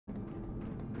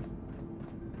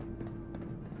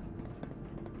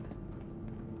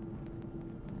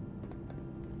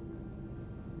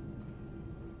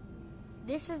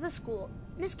This is the school.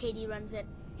 Miss Katie runs it.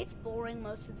 It's boring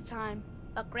most of the time,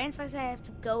 but Gran says I have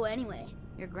to go anyway.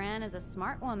 Your Gran is a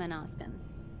smart woman, Austin.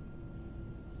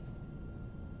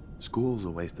 School's a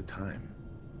waste of time.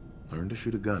 Learn to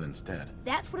shoot a gun instead.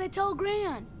 That's what I tell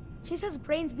Gran. She says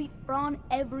brains beat brawn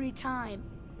every time.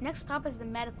 Next stop is the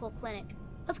medical clinic.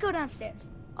 Let's go downstairs.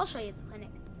 I'll show you the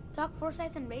clinic. Doc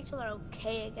Forsyth and Rachel are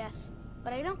okay, I guess.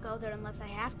 But I don't go there unless I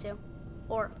have to.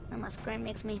 Or unless Gran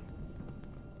makes me.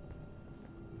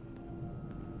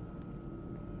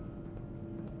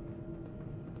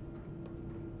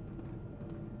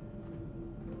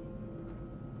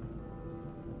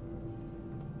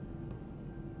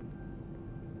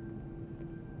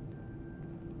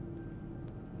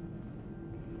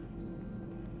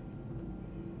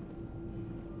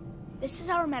 This is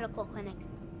our medical clinic.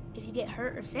 If you get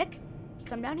hurt or sick, you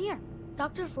come down here.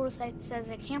 Dr. Forsyth says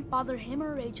I can't bother him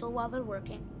or Rachel while they're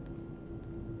working.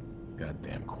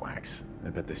 Goddamn quacks. I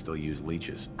bet they still use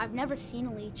leeches. I've never seen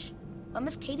a leech, but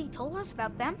Miss Katie told us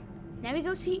about them. Now we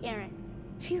go see Erin.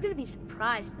 She's gonna be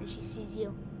surprised when she sees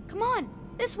you. Come on,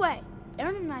 this way.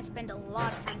 Erin and I spend a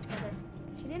lot of time together.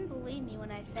 She didn't believe me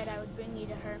when I said I would bring you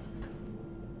to her.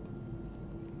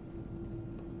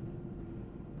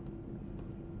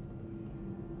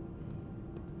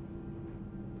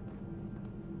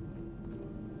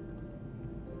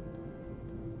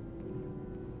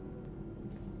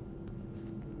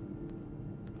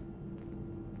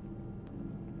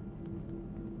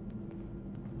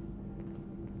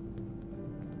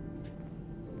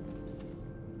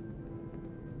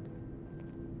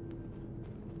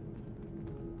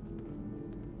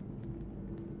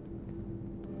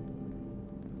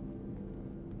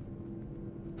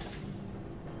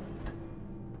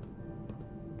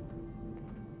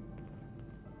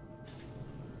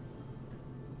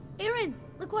 Erin,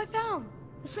 look what I found.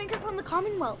 The stranger from the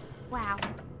Commonwealth. Wow.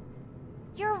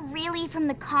 You're really from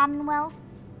the Commonwealth?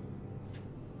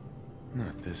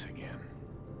 Not this again.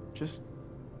 Just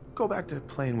go back to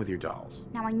playing with your dolls.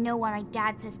 Now I know why my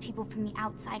dad says people from the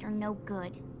outside are no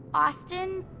good.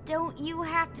 Austin, don't you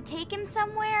have to take him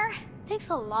somewhere? Thanks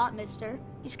a lot, mister.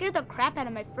 You scared the crap out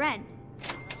of my friend.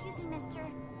 Excuse me, mister.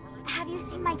 Have you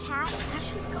seen my cat?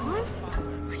 Ashley's gone?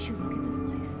 Would you look at this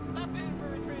place?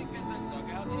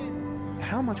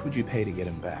 How much would you pay to get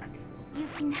him back? You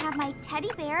can have my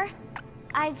teddy bear.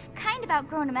 I've kind of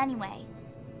outgrown him anyway.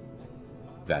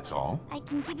 That's all? I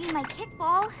can give you my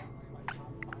kickball.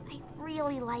 I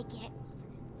really like it.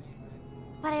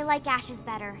 But I like Ash's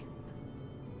better.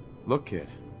 Look, kid.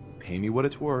 Pay me what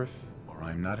it's worth, or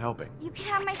I'm not helping. You can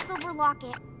have my silver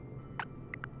locket.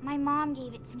 My mom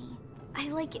gave it to me. I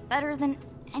like it better than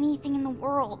anything in the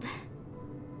world.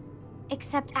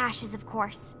 Except Ash's, of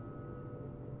course.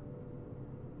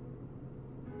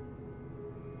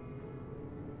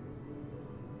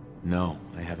 No,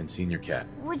 I haven't seen your cat.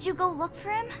 Would you go look for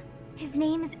him? His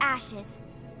name is Ashes.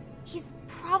 He's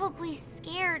probably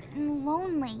scared and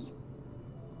lonely.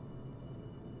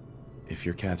 If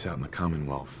your cat's out in the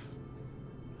Commonwealth,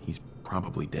 he's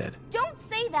probably dead. Don't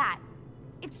say that!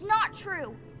 It's not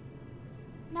true!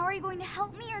 Now are you going to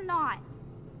help me or not?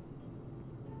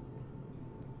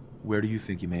 Where do you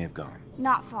think he may have gone?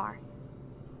 Not far.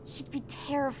 He'd be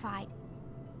terrified.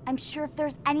 I'm sure if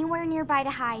there's anywhere nearby to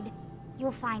hide,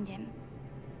 you'll find him.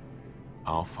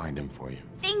 I'll find him for you.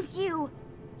 Thank you!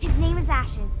 His name is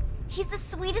Ashes. He's the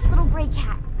sweetest little gray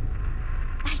cat.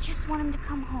 I just want him to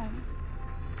come home.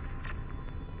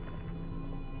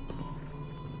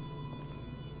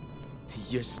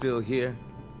 You're still here?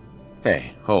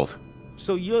 Hey, hold.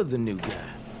 So you're the new guy.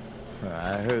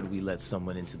 I heard we let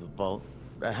someone into the vault.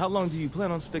 How long do you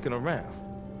plan on sticking around?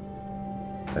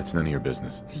 That's none of your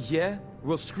business. Yeah?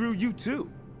 Well, screw you too.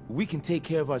 We can take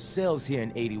care of ourselves here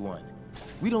in 81.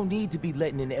 We don't need to be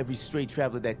letting in every stray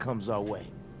traveler that comes our way.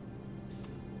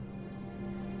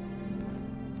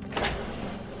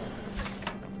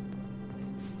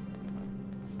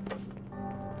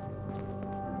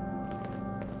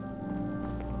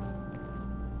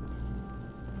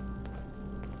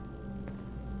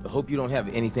 I hope you don't have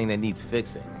anything that needs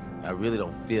fixing. I really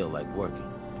don't feel like working.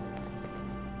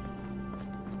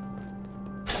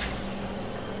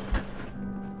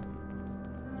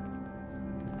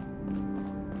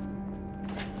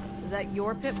 Is that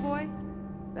your pit boy?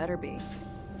 Better be.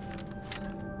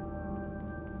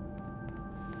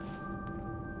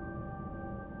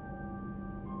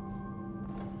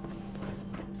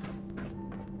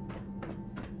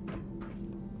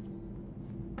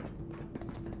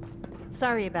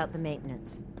 Sorry about the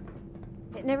maintenance.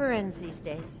 It never ends these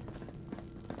days.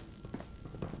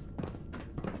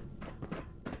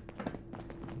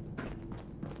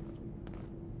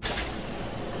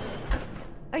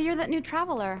 you're that new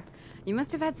traveler. You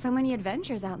must have had so many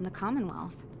adventures out in the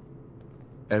Commonwealth.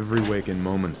 Every waking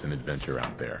moment's an adventure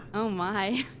out there. Oh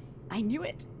my. I knew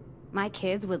it. My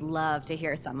kids would love to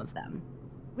hear some of them.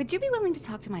 Would you be willing to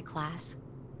talk to my class?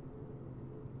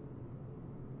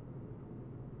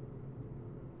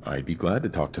 I'd be glad to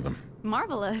talk to them.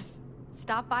 Marvelous.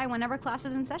 Stop by whenever class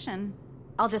is in session.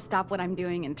 I'll just stop what I'm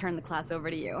doing and turn the class over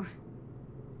to you.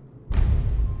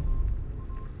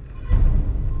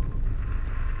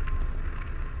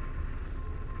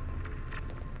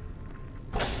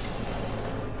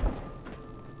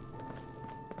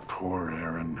 Poor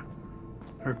Erin.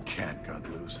 Her cat got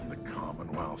loose in the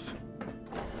Commonwealth.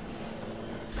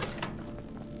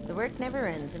 The work never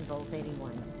ends in Vault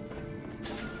 81.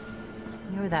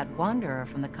 You're that wanderer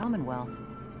from the Commonwealth.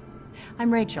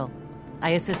 I'm Rachel. I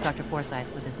assist Dr.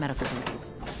 Forsyth with his medical duties.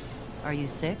 Are you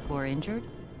sick or injured?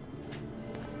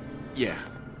 Yeah.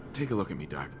 Take a look at me,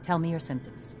 Doc. Tell me your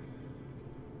symptoms.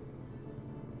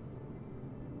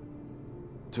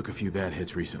 Took a few bad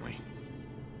hits recently.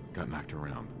 Got knocked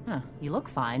around. Huh, you look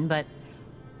fine, but...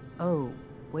 Oh,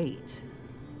 wait.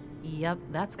 Yep,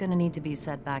 that's gonna need to be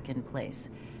set back in place.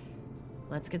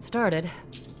 Let's get started.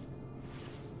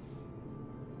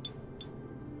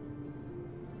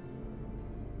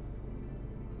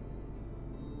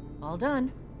 All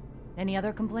done. Any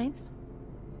other complaints?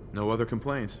 No other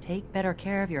complaints. Take better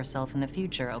care of yourself in the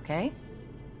future, okay?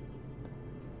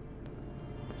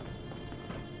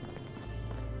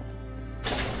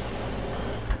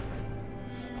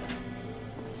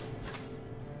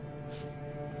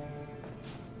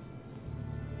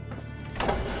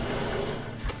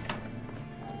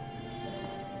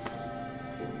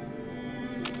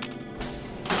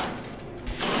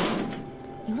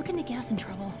 You looking to get us in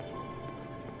trouble?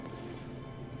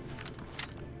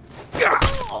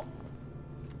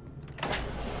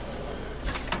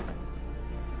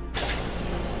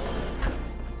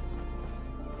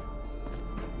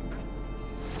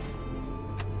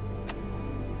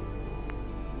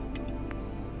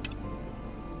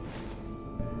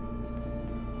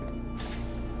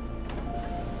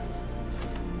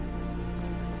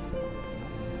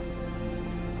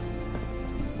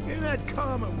 In that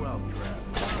Commonwealth crap.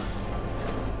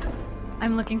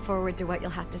 I'm looking forward to what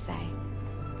you'll have to say.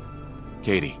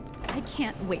 Katie. I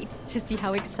can't wait to see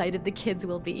how excited the kids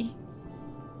will be.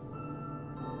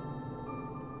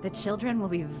 The children will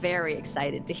be very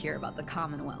excited to hear about the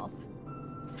Commonwealth.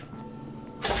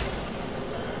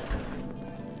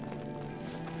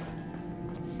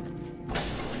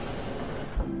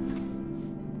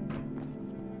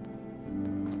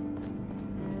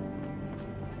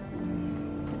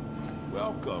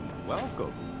 Welcome,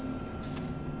 welcome.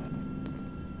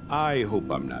 I hope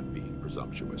I'm not being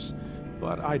presumptuous,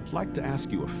 but I'd like to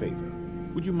ask you a favor.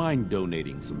 Would you mind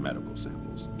donating some medical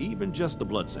samples, even just a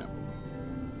blood sample?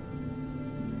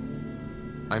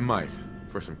 I might,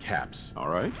 for some caps. All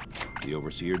right. The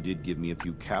Overseer did give me a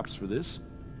few caps for this.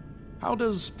 How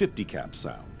does 50 caps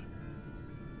sound?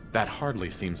 That hardly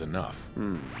seems enough.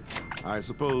 I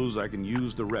suppose I can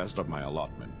use the rest of my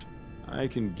allotment. I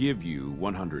can give you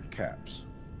 100 caps.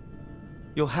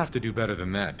 You'll have to do better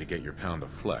than that to get your pound of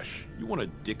flesh. You want to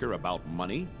dicker about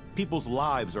money? People's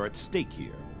lives are at stake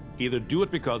here. Either do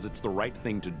it because it's the right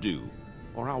thing to do,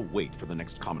 or I'll wait for the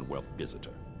next Commonwealth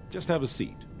visitor. Just have a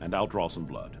seat, and I'll draw some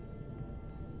blood.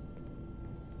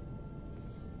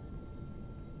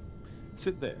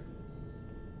 Sit there.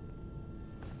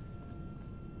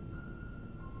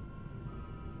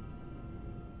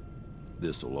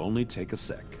 This'll only take a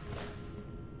sec.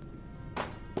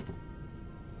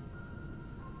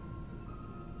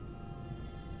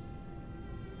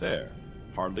 There.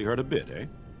 Hardly hurt a bit, eh?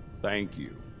 Thank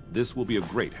you. This will be a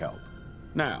great help.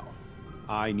 Now,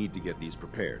 I need to get these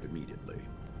prepared immediately.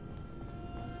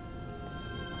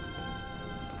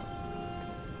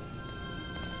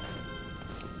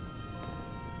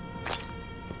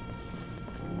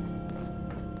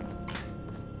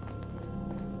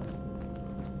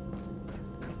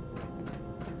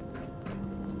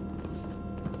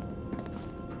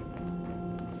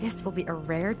 This will be a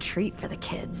rare treat for the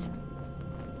kids.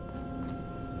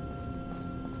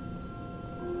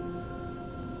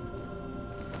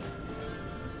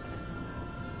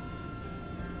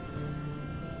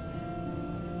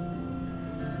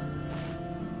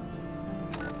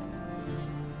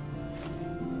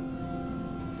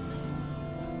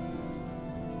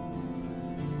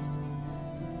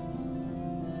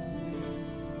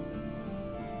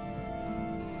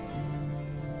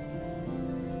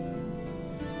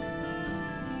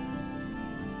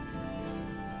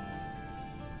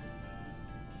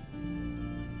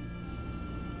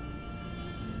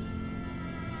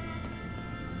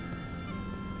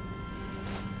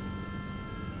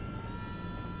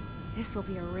 This will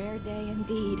be a rare day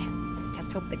indeed.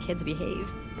 Just hope the kids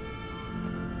behave.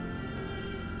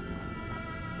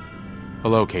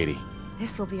 Hello, Katie.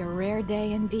 This will be a rare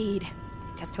day indeed.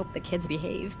 Just hope the kids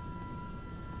behave.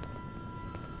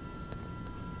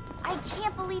 I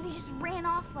can't believe he just ran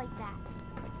off like that.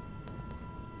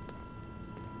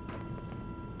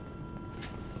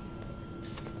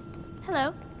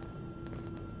 Hello.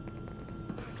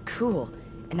 Cool.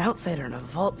 An outsider in a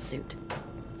vault suit.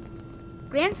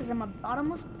 Gran says I'm a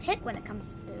bottomless pit when it comes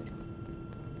to food.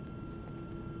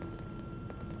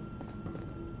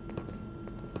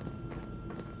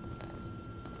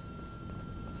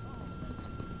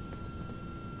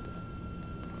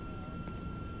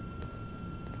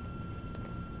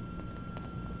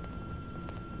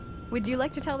 Would you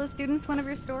like to tell the students one of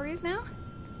your stories now?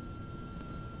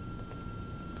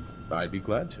 I'd be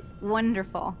glad to.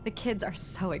 Wonderful. The kids are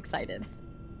so excited.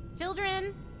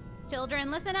 Children,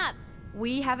 listen up.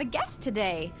 We have a guest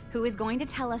today who is going to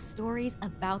tell us stories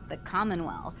about the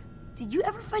Commonwealth. Did you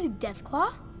ever fight a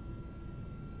Deathclaw?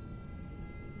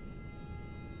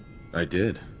 I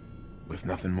did. With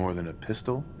nothing more than a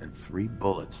pistol and 3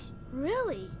 bullets.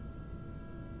 Really?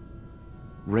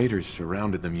 Raiders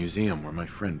surrounded the museum where my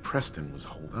friend Preston was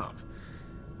holed up.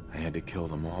 I had to kill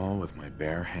them all with my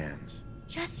bare hands.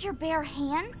 Just your bare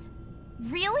hands?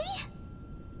 Really?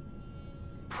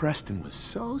 Preston was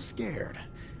so scared,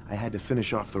 I had to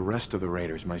finish off the rest of the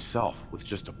raiders myself with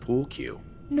just a pool cue.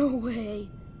 No way.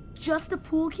 Just a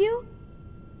pool cue?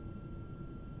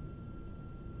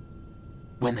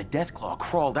 When the Deathclaw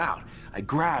crawled out, I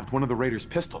grabbed one of the raiders'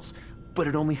 pistols, but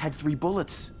it only had 3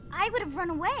 bullets. I would have run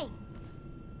away.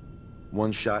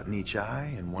 1 shot in each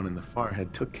eye and 1 in the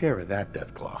forehead took care of that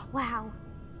Deathclaw. Wow.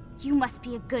 You must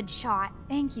be a good shot.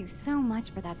 Thank you so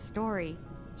much for that story.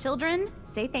 Children,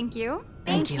 say thank you.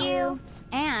 Thank you.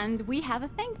 And we have a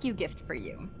thank you gift for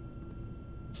you.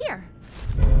 Here.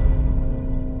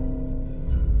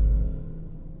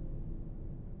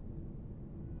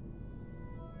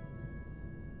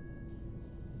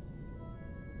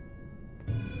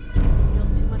 Feel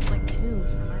too much like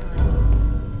tombs for my liking.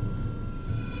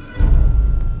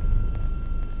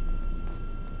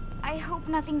 I hope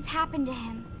nothing's happened to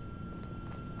him.